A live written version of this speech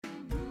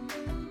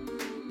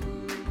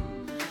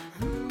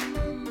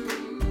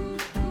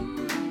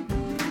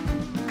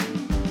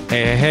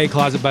Hey,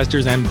 closet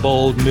busters and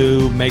bold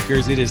move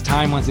makers. It is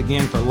time once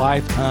again for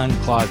Life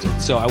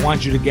Uncloseted. So I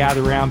want you to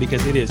gather around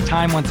because it is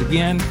time once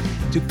again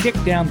to kick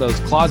down those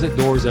closet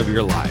doors of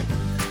your life.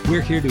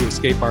 We're here to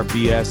escape our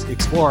BS,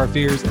 explore our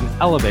fears, and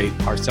elevate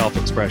our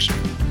self-expression.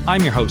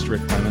 I'm your host,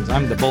 Rick Clemens.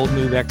 I'm the bold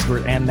move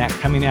expert and that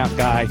coming out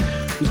guy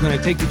who's going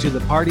to take you to the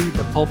party,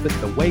 the pulpit,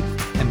 the wake,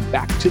 and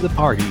back to the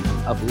party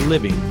of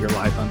living your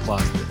life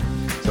uncloseted.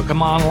 So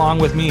come on along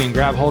with me and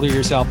grab hold of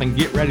yourself and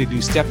get ready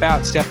to step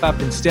out, step up,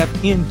 and step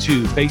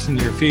into facing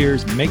your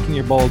fears, making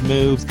your bold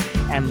moves,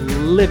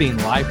 and living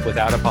life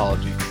without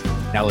apologies.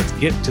 Now let's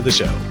get to the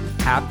show.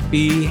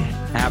 Happy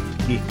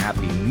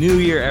New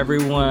Year,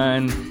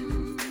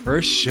 everyone.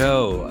 First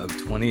show of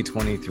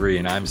 2023,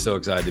 and I'm so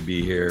excited to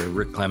be here.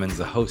 Rick Clemens,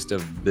 the host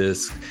of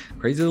this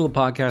crazy little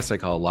podcast I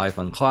call Life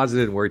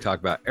Uncloseted, where we talk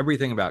about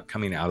everything about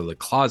coming out of the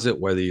closet,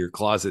 whether your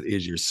closet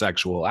is your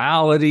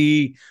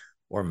sexuality,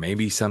 or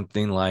maybe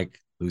something like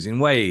losing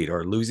weight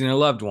or losing a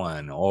loved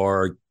one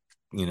or,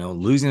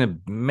 losing a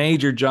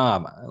major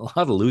job. A lot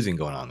of losing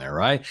going on there,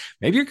 right?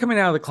 Maybe you're coming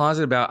out of the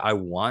closet about, I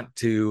want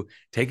to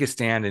take a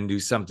stand and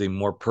do something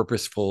more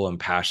purposeful and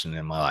passionate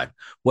in my life.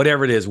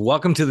 Whatever it is,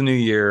 welcome to the new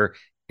year.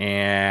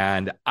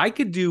 And I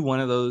could do one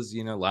of those,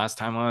 last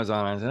time I was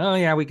on, I said, oh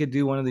yeah, we could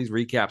do one of these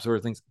recap sort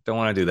of things. Don't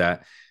want to do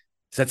that.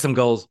 Set some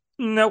goals.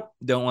 Nope.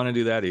 Don't want to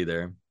do that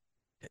either.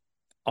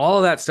 All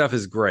of that stuff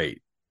is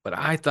great. But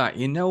I thought,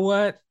 you know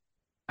what?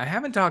 I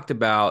haven't talked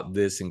about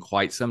this in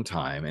quite some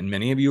time. And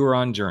many of you are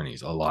on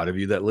journeys. A lot of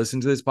you that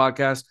listen to this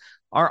podcast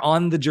are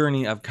on the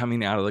journey of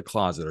coming out of the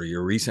closet, or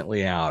you're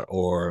recently out,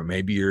 or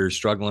maybe you're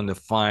struggling to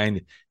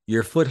find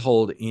your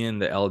foothold in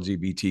the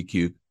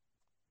LGBTQ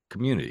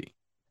community.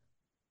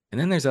 And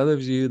then there's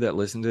others of you that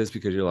listen to this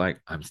because you're like,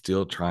 I'm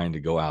still trying to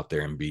go out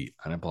there and be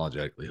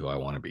unapologetically who I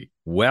want to be.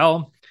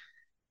 Well,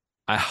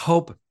 I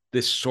hope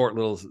this short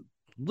little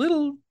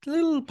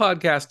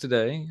podcast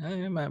today,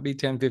 it might be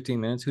 10, 15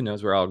 minutes. Who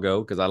knows where I'll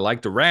go, because I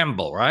like to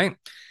ramble, right?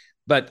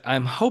 But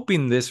I'm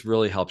hoping this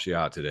really helps you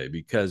out today,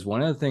 because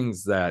one of the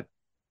things that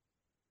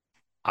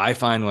I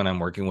find when I'm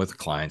working with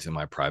clients in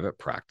my private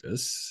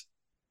practice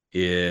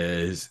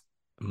is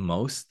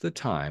most of the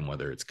time,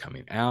 whether it's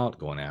coming out,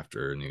 going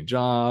after a new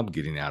job,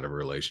 getting out of a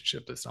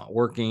relationship that's not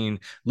working,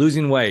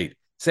 losing weight,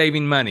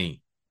 saving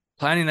money,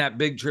 planning that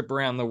big trip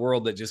around the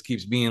world that just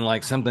keeps being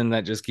like something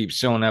that just keeps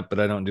showing up, but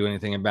I don't do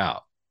anything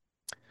about.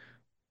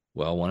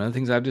 Well, one of the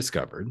things I've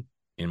discovered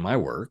in my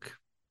work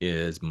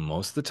is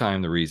most of the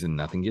time, the reason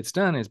nothing gets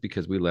done is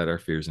because we let our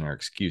fears and our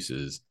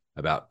excuses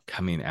about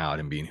coming out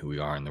and being who we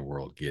are in the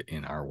world get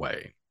in our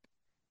way.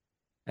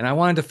 And I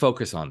wanted to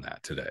focus on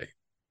that today,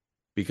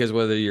 because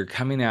whether you're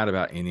coming out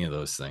about any of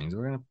those things,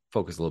 we're going to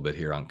focus a little bit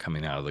here on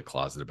coming out of the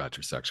closet about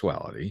your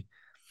sexuality.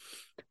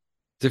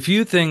 There's a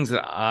few things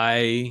that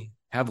I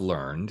have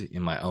learned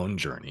in my own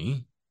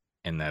journey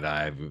and that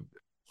I've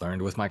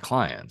learned with my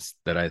clients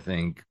that I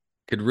think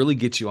could really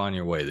get you on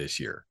your way this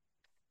year.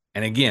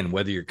 And again,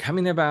 whether you're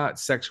coming about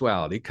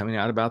sexuality, coming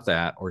out about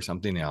that, or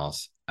something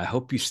else, I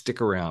hope you stick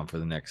around for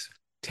the next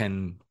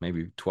 10,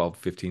 maybe 12,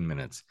 15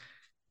 minutes,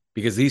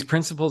 because these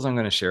principles I'm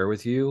going to share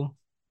with you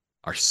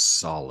are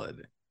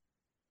solid.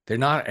 They're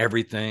not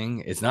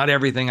everything. It's not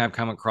everything I've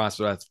come across,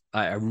 but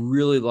I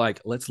really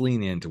like, let's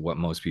lean into what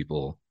most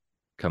people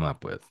come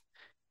up with.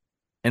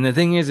 And the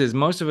thing is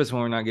most of us,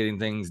 when we're not getting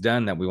things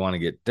done that we want to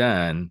get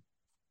done,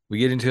 we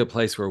get into a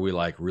place where we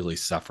like really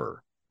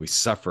suffer. We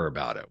suffer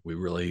about it. We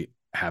really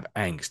have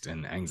angst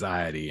and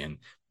anxiety and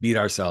beat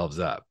ourselves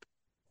up.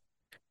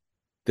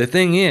 The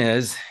thing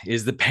is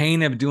the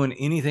pain of doing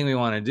anything we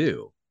want to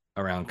do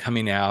around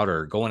coming out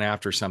or going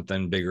after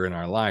something bigger in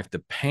our life,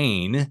 the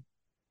pain,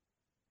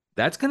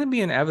 that's going to be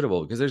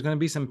inevitable, because there's going to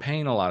be some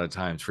pain a lot of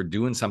times for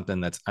doing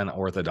something that's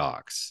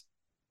unorthodox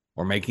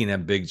or making a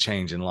big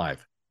change in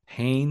life.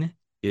 Pain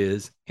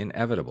is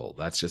inevitable.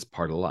 That's just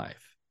part of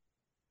life.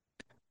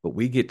 But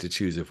we get to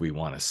choose if we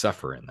want to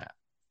suffer in that.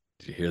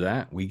 Did you hear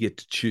that? We get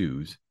to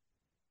choose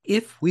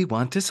if we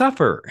want to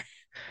suffer.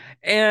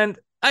 And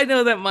I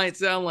know that might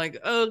sound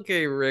like,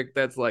 okay, Rick,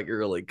 that's like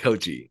really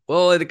coachy.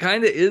 Well, it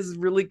kind of is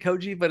really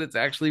coachy, but it's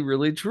actually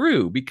really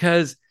true,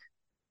 because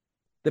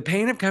the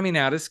pain of coming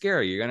out is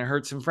scary. You're going to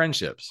hurt some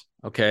friendships.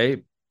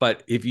 Okay.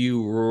 But if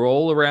you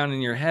roll around in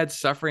your head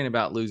suffering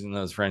about losing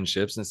those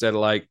friendships, instead of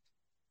like,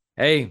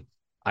 hey,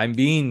 I'm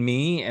being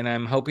me and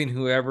I'm hoping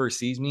whoever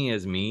sees me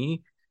as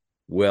me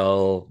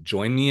will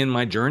join me in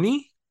my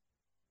journey,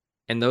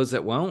 and those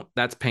that won't,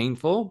 that's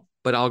painful,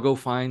 but I'll go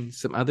find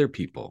some other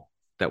people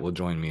that will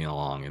join me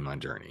along in my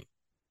journey,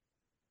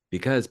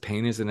 because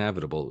pain is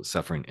inevitable,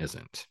 suffering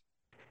isn't.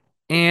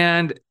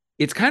 And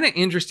it's kind of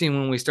interesting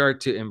when we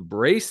start to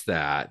embrace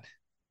that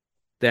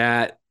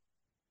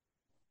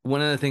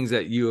one of the things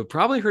that you have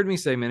probably heard me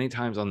say many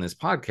times on this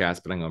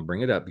podcast, but I'm going to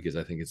bring it up because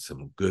I think it's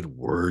some good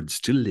words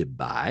to live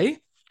by,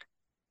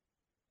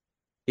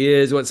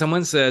 is what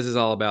someone says is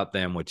all about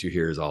them. What you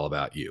hear is all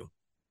about you.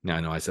 Now,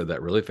 I know I said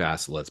that really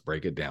fast, so let's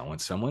break it down. What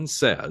someone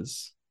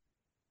says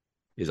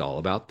is all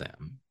about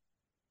them.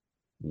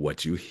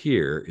 What you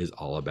hear is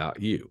all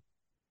about you.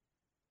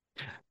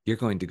 You're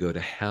going to go to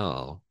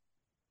hell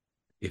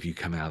if you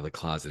come out of the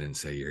closet and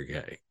say you're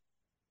gay.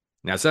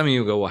 Now, some of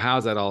you go, well,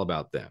 how's that all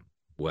about them?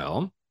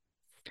 Well,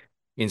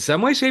 in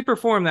some way, shape, or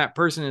form, that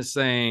person is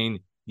saying,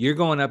 you're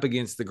going up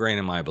against the grain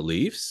of my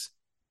beliefs.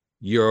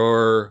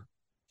 You're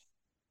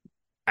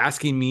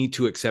asking me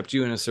to accept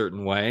you in a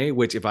certain way,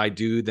 which if I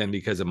do, then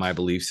because of my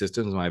belief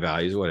systems, my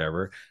values,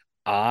 whatever,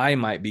 I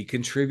might be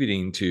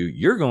contributing to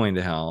your going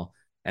to hell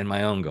and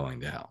my own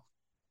going to hell.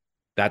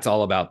 That's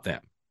all about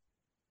them.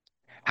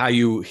 How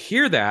you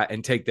hear that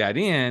and take that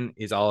in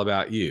is all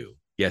about you.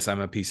 Yes,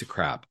 I'm a piece of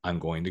crap. I'm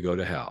going to go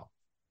to hell.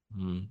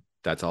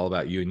 That's all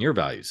about you and your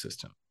value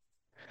system.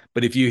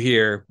 But if you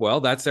hear,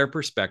 well, that's their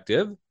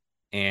perspective,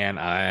 and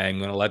I'm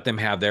going to let them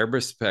have their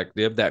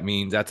perspective, that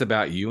means that's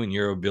about you and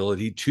your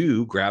ability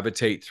to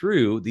gravitate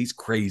through these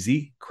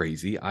crazy,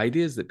 crazy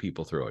ideas that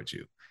people throw at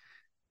you.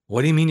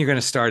 What do you mean you're going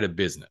to start a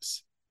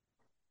business?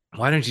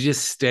 Why don't you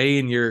just stay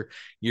in your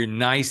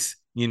nice,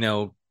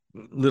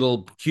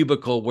 little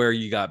cubicle where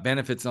you got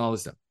benefits and all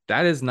this stuff?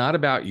 That is not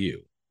about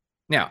you.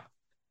 Now,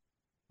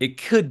 it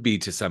could be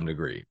to some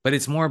degree, but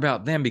it's more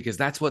about them because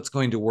that's what's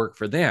going to work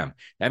for them.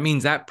 That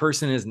means that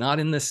person is not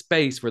in the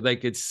space where they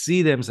could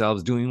see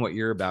themselves doing what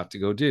you're about to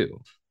go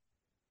do.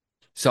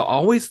 So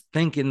always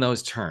think in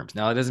those terms.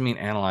 Now, it doesn't mean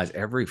analyze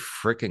every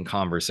freaking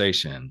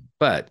conversation,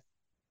 but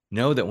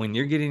know that when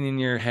you're getting in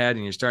your head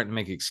and you're starting to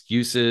make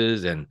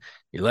excuses and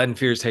you're letting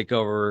fears take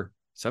over,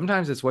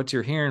 sometimes it's what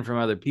you're hearing from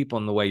other people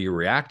and the way you're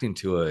reacting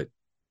to it.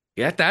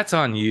 Yeah, that's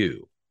on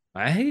you.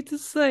 I hate to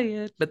say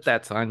it, but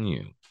that's on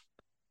you.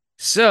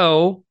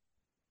 So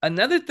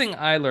another thing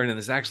I learned, and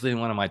this is actually in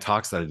one of my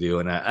talks that I do,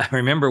 and I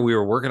remember we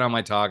were working on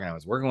my talk and I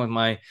was working with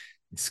my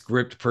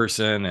script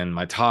person and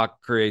my talk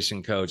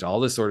creation coach, all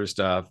this sort of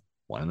stuff,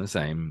 one and the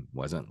same,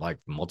 wasn't like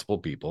multiple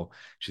people.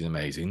 She's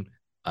amazing.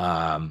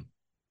 And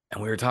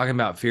we were talking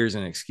about fears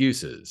and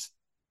excuses.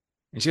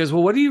 And she goes,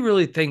 well, what do you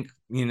really think,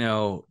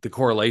 the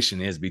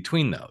correlation is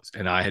between those?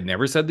 And I had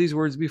never said these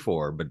words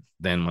before, but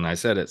then when I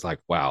said it, it's like,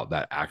 wow,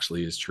 that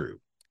actually is true.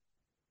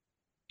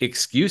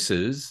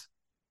 Excuses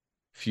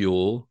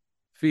fuel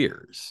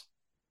fears,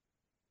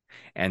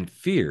 and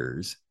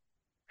fears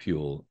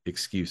fuel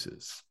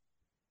excuses.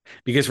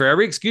 Because for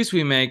every excuse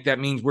we make, that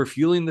means we're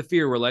fueling the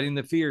fear. We're letting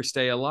the fear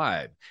stay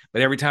alive.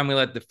 But every time we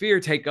let the fear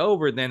take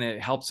over, then it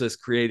helps us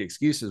create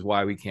excuses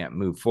why we can't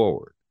move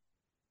forward.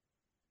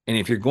 And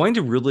if you're going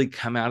to really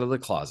come out of the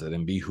closet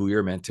and be who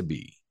you're meant to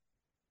be,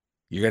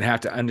 you're going to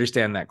have to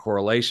understand that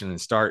correlation and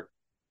start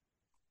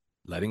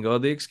letting go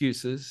of the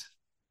excuses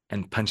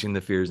and punching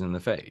the fears in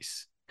the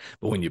face.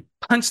 But when you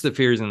punch the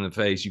fears in the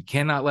face, you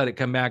cannot let it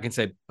come back and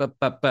say,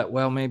 but,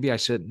 well, maybe I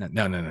shouldn't.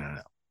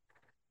 No.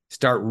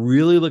 Start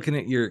really looking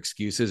at your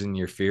excuses and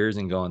your fears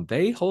and going,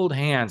 they hold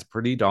hands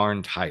pretty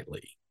darn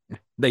tightly.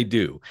 They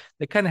do.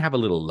 They kind of have a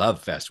little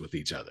love fest with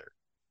each other.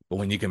 But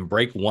when you can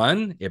break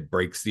one, it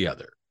breaks the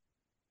other.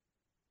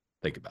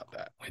 Think about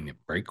that. When you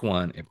break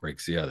one, it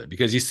breaks the other.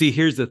 Because you see,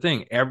 here's the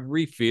thing.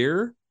 Every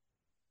fear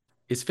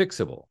is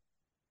fixable.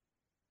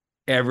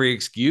 Every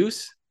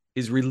excuse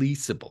is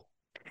releasable.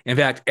 In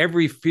fact,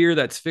 every fear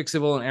that's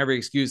fixable and every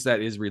excuse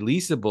that is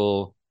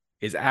releasable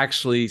is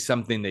actually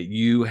something that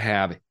you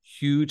have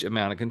huge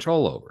amount of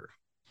control over.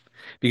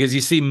 Because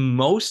you see,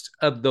 most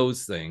of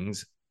those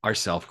things are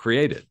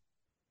self-created.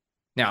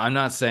 Now, I'm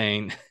not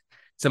saying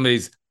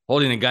somebody's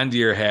holding a gun to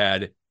your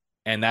head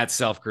and that's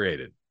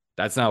self-created.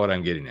 That's not what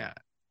I'm getting at.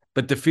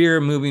 But the fear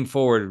of moving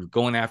forward,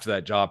 going after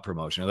that job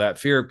promotion, or that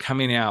fear of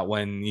coming out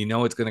when you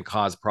know it's going to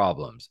cause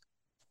problems,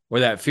 or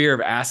that fear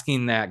of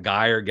asking that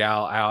guy or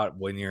gal out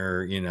when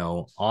you're,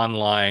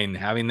 online,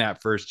 having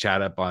that first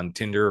chat up on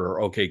Tinder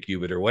or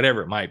OkCupid or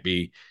whatever it might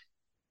be,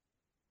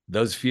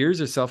 those fears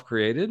are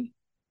self-created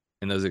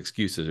and those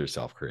excuses are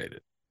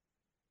self-created.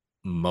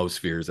 Most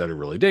fears that are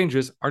really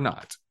dangerous are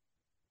not.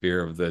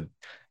 Fear of the,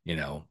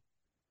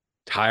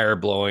 tire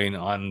blowing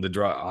on a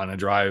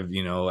drive,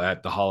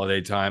 at the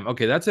holiday time.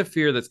 Okay, that's a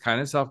fear that's kind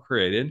of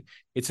self-created.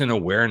 It's an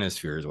awareness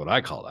fear is what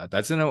I call that.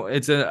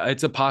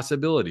 It's a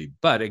possibility.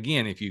 But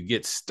again, if you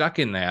get stuck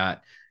in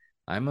that,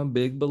 I'm a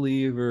big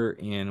believer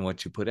in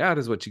what you put out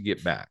is what you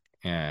get back.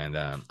 And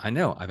I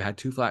know I've had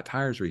 2 flat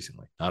tires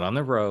recently, not on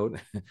the road.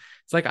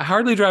 It's like I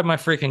hardly drive my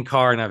freaking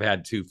car and I've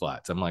had 2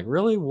 flats. I'm like,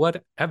 really?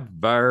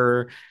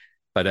 Whatever.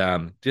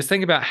 But just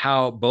think about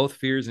how both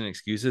fears and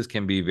excuses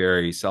can be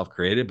very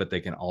self-created, but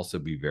they can also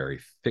be very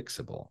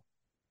fixable.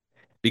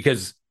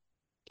 Because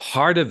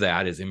part of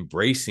that is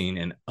embracing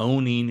and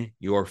owning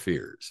your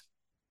fears.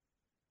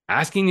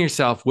 Asking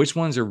yourself which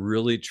ones are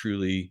really,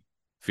 truly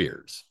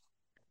fears.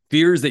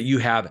 Fears that you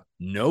have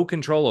no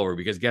control over.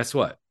 Because guess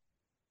what?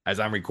 As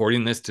I'm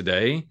recording this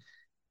today,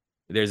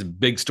 there's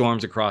big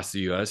storms across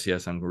the US.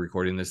 Yes, I'm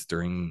recording this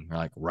during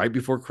right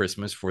before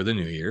Christmas for the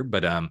new year.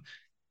 But and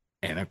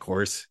of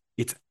course,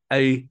 it's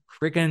a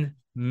freaking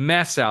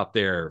mess out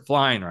there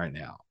flying right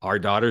now. Our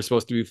daughter's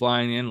supposed to be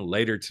flying in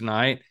later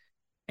tonight.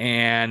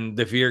 And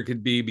the fear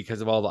could be because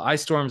of all the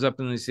ice storms up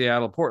in the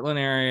Seattle, Portland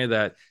area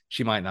that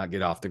she might not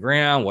get off the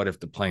ground. What if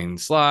the plane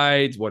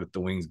slides? What if the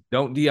wings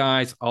don't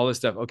de-ice? All this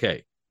stuff.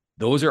 Okay,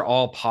 Those are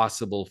all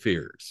possible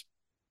fears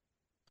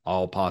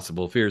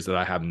that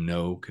I have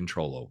no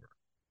control over.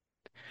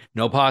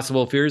 No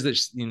possible fears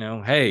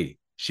that, hey,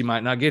 she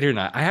might not get here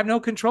tonight. I have no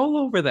control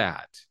over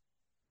that.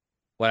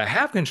 What I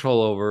have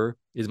control over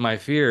is my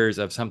fears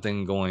of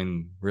something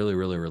going really,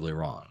 really, really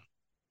wrong.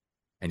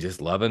 And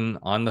just loving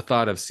on the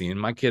thought of seeing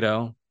my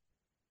kiddo,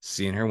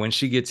 seeing her when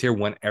she gets here,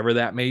 whenever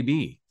that may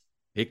be.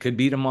 It could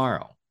be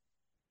tomorrow.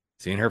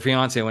 Seeing her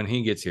fiance when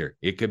he gets here.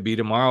 It could be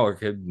tomorrow or it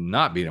could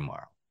not be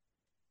tomorrow.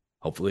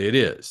 Hopefully it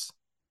is.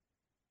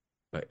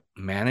 But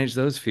manage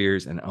those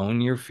fears and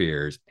own your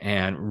fears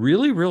and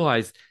really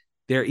realize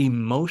they're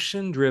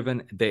emotion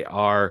driven. They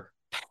are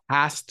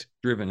past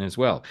driven as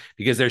well.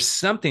 Because there's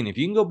something, if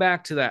you can go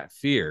back to that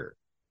fear,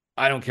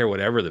 I don't care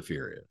whatever the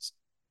fear is,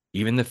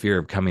 even the fear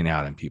of coming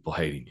out and people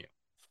hating you.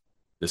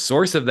 The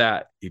source of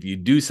that, if you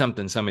do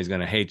something, somebody's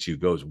going to hate you,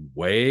 goes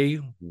way,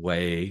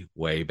 way,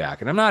 way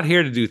back. And I'm not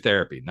here to do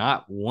therapy,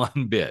 not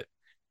one bit.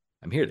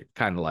 I'm here to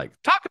kind of like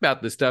talk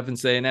about this stuff and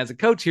say, and as a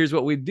coach, here's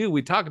what we do.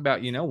 We talk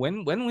about,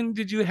 when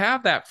did you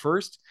have that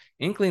first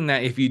inkling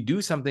that if you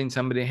do something,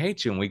 somebody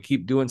hates you? And we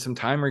keep doing some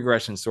time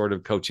regression sort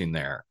of coaching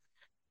there.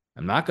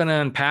 I'm not going to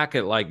unpack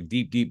it like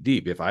deep, deep,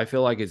 deep. If I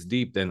feel like it's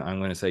deep, then I'm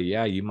going to say,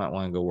 yeah, you might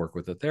want to go work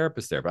with a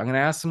therapist there. But I'm going to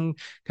ask some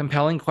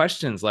compelling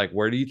questions like,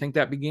 where do you think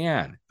that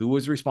began? Who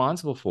was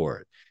responsible for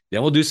it?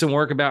 Then we'll do some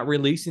work about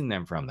releasing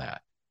them from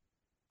that.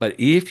 But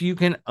if you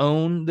can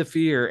own the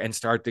fear and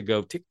start to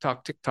go tick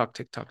tock, tick tock,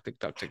 tick tock, tick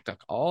tock, tick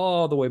tock,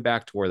 all the way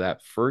back to where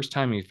that first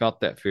time you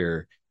felt that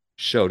fear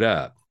showed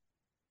up,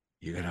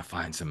 you're going to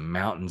find some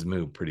mountains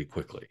move pretty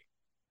quickly.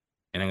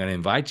 And I'm going to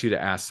invite you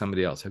to ask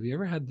somebody else, have you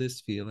ever had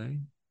this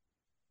feeling?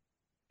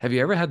 Have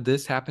you ever had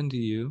this happen to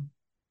you?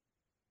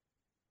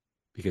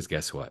 Because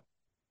guess what?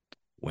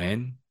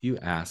 When you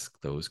ask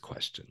those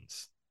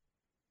questions,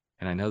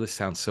 and I know this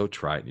sounds so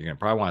trite, you're going to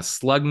probably want to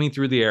slug me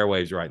through the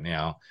airwaves right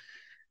now.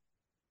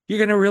 You're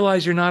going to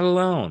realize you're not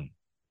alone.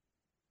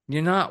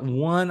 You're not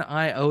one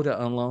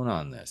iota alone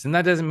on this. And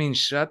that doesn't mean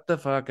shut the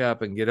fuck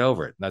up and get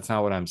over it. That's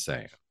not what I'm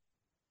saying.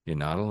 You're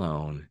not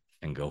alone,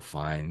 and go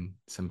find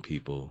some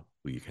people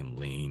who you can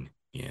lean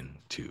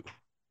into.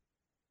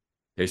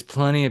 There's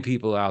plenty of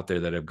people out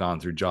there that have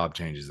gone through job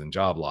changes and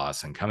job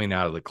loss and coming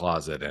out of the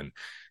closet, and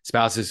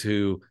spouses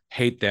who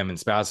hate them and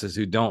spouses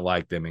who don't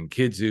like them and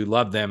kids who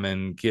love them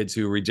and kids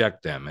who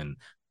reject them and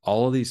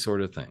all of these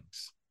sort of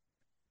things.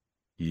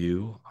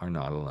 You are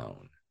not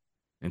alone.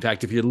 In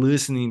fact, if you're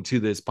listening to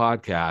this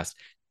podcast,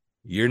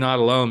 you're not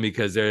alone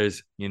because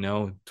there's,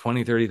 20,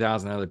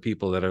 30,000 other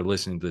people that are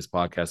listening to this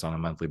podcast on a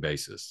monthly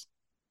basis.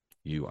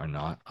 You are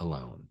not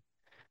alone.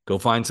 Go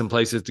find some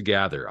places to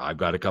gather. I've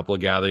got a couple of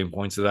gathering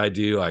points that I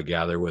do. I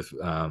gather with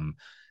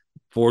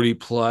 40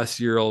 plus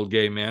year old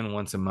gay men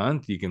once a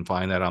month. You can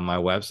find that on my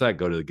website.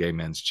 Go to the Gay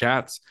Men's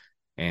Chats,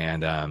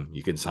 and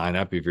you can sign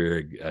up if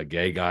you're a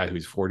gay guy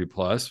who's 40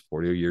 plus,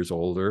 40 years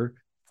older,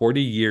 40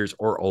 years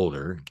or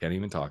older. Can't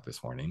even talk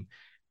this morning.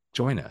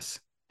 Join us.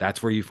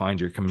 That's where you find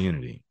your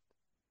community.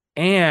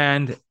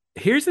 And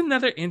here's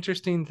another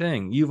interesting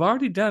thing. You've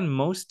already done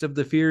most of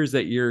the fears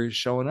that you're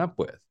showing up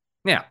with.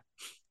 Now,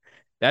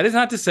 that is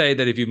not to say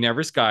that if you've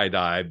never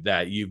skydived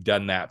that you've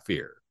done that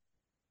fear.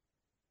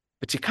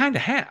 But you kind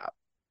of have.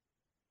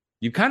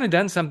 You've kind of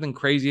done something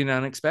crazy and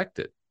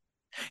unexpected.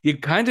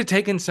 You've kind of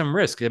taken some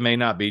risk. It may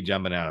not be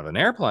jumping out of an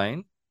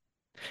airplane.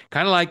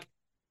 Kind of like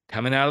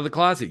coming out of the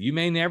closet. You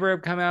may never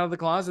have come out of the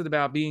closet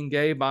about being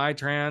gay, bi,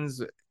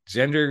 trans,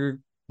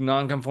 gender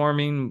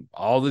non-conforming,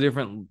 all the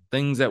different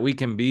things that we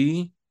can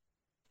be.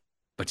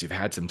 But you've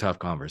had some tough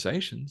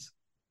conversations.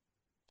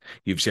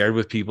 You've shared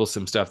with people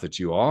some stuff that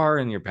you are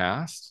in your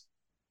past.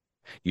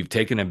 You've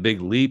taken a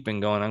big leap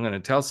and going, I'm going to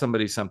tell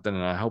somebody something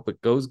and I hope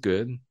it goes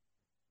good.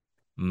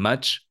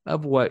 Much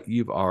of what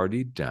you've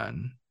already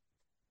done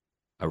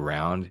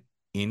around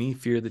any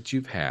fear that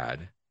you've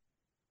had,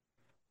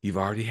 you've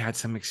already had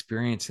some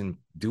experience in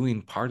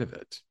doing part of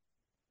it.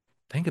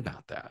 Think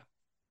about that.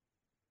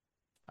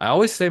 I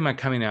always say my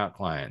coming out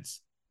clients,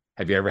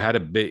 have you ever had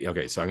a big,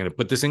 okay, so I'm going to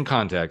put this in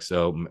context.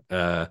 So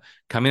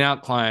coming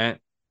out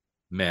client,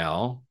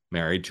 male,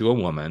 married to a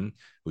woman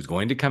who's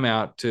going to come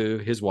out to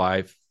his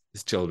wife,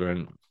 his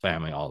children,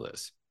 family, all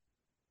this.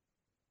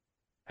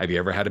 Have you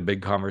ever had a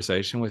big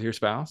conversation with your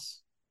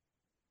spouse?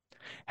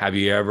 Have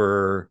you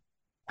ever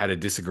had a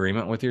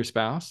disagreement with your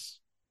spouse?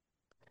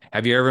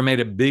 Have you ever made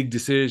a big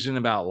decision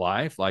about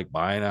life, like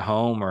buying a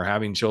home or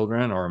having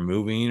children or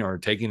moving or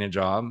taking a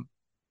job?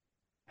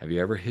 Have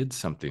you ever hid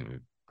something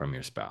from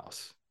your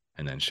spouse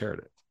and then shared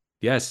it?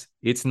 Yes,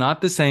 it's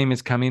not the same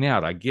as coming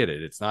out. I get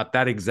it. It's not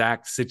that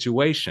exact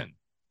situation,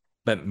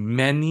 but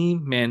many,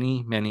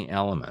 many, many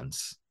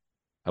elements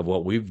of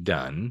what we've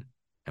done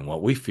and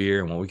what we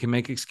fear and what we can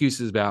make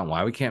excuses about and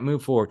why we can't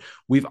move forward,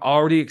 we've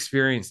already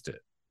experienced it.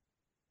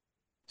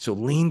 So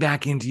lean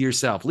back into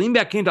yourself, lean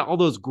back into all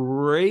those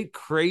great,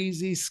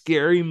 crazy,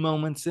 scary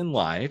moments in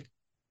life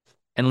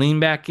and lean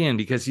back in,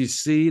 because you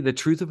see the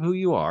truth of who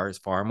you are is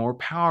far more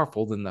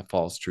powerful than the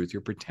false truth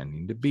you're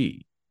pretending to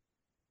be.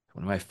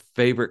 One of my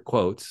favorite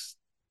quotes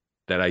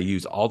that I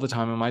use all the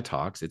time in my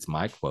talks. It's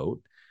my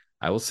quote.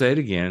 I will say it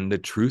again. The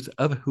truth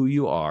of who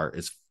you are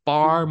is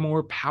far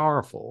more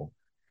powerful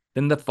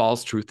than the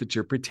false truth that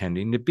you're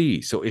pretending to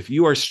be. So if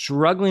you are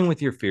struggling with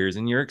your fears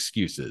and your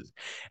excuses,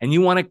 and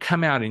you want to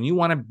come out and you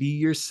want to be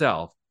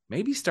yourself,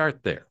 maybe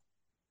start there.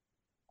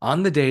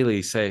 On the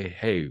daily, say,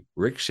 hey,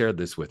 Rick shared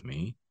this with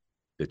me.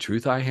 The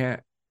truth I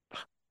had,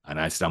 and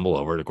I stumble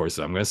over it, of course,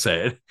 so I'm going to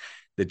say it.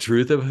 The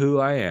truth of who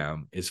I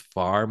am is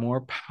far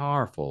more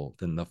powerful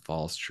than the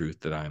false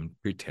truth that I'm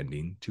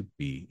pretending to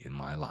be in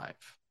my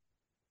life.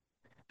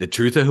 The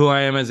truth of who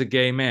I am as a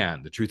gay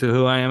man, the truth of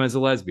who I am as a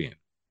lesbian,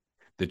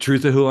 the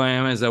truth of who I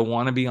am as a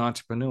wannabe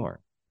entrepreneur,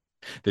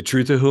 the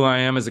truth of who I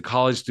am as a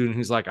college student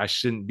who's like, I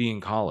shouldn't be in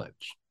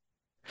college,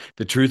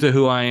 the truth of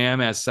who I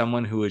am as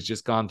someone who has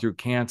just gone through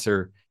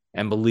cancer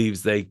and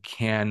believes they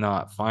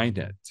cannot find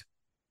it.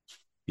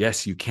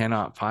 Yes, you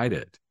cannot fight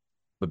it,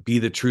 but be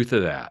the truth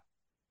of that.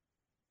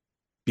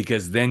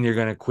 Because then you're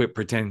going to quit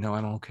pretending, no,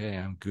 I'm okay,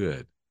 I'm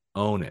good.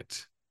 Own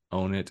it,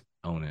 own it,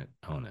 own it,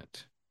 own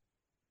it.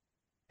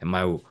 And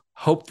my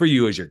hope for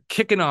you as you're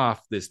kicking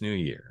off this new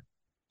year,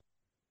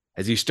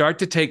 as you start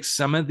to take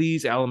some of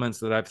these elements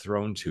that I've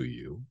thrown to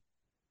you,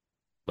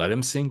 let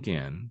them sink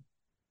in,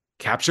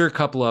 capture a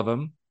couple of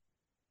them,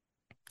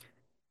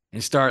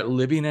 and start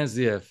living as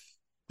if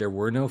there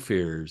were no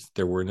fears,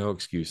 there were no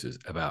excuses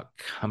about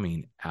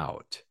coming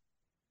out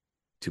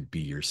to be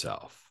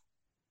yourself.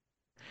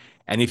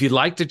 And if you'd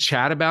like to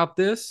chat about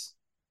this,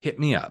 hit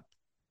me up.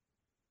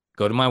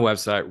 Go to my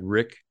website,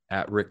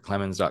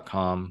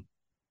 rick@rickclemens.com.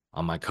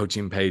 On my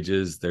coaching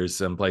pages, there's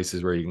some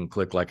places where you can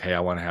click like, hey, I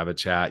want to have a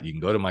chat. You can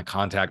go to my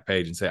contact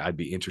page and say, I'd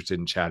be interested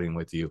in chatting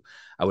with you.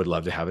 I would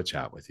love to have a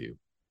chat with you.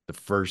 The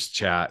first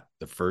chat,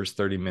 the first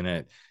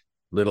 30-minute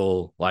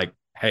little like,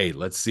 hey,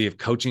 let's see if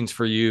coaching's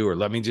for you, or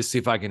let me just see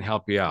if I can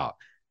help you out.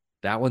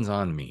 That one's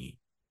on me.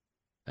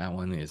 That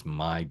one is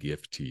my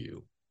gift to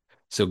you.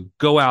 So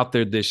go out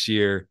there this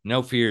year,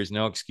 no fears,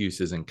 no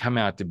excuses, and come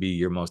out to be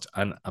your most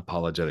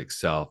unapologetic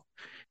self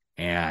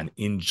and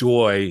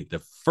enjoy the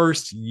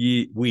first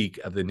week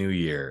of the new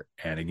year.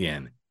 And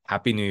again,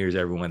 Happy New Year's,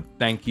 everyone.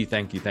 Thank you,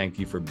 thank you, thank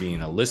you for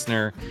being a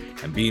listener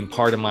and being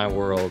part of my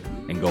world,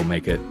 and go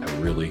make it a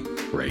really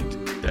great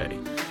day.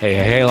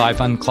 Hey, Life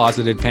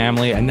Uncloseted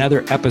family.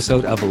 Another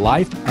episode of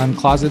Life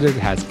Uncloseted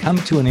has come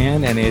to an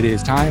end, and it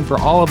is time for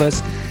all of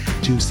us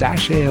to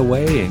sashay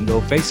away and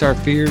go face our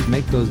fears,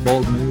 make those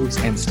bold moves,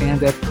 and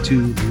stand up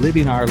to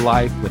living our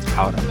life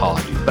without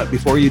apology. But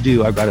before you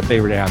do, I've got a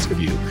favor to ask of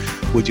you.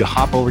 Would you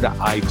hop over to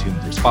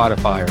iTunes or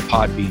Spotify or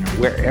Podbean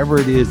or wherever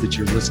it is that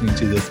you're listening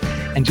to this,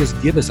 and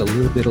just give us a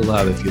little bit of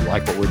love if you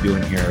like what we're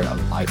doing here at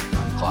Life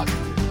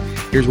Uncloseted.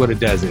 Here's what it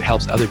does. It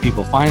helps other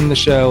people find the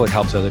show. It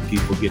helps other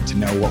people get to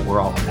know what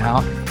we're all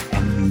about.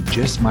 And you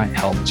just might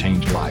help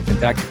change a life. In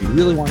fact, if you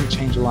really want to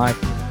change a life,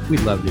 we'd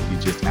love it if you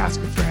just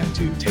ask a friend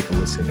to take a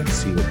listen and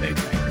see what they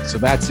think. So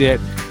that's it.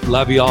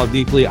 Love you all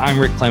deeply. I'm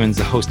Rick Clemens,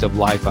 the host of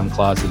Life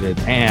Uncloseted,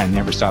 and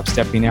never stop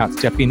stepping out,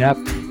 stepping up,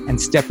 and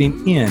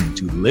stepping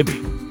into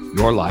living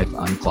your life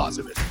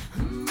uncloseted.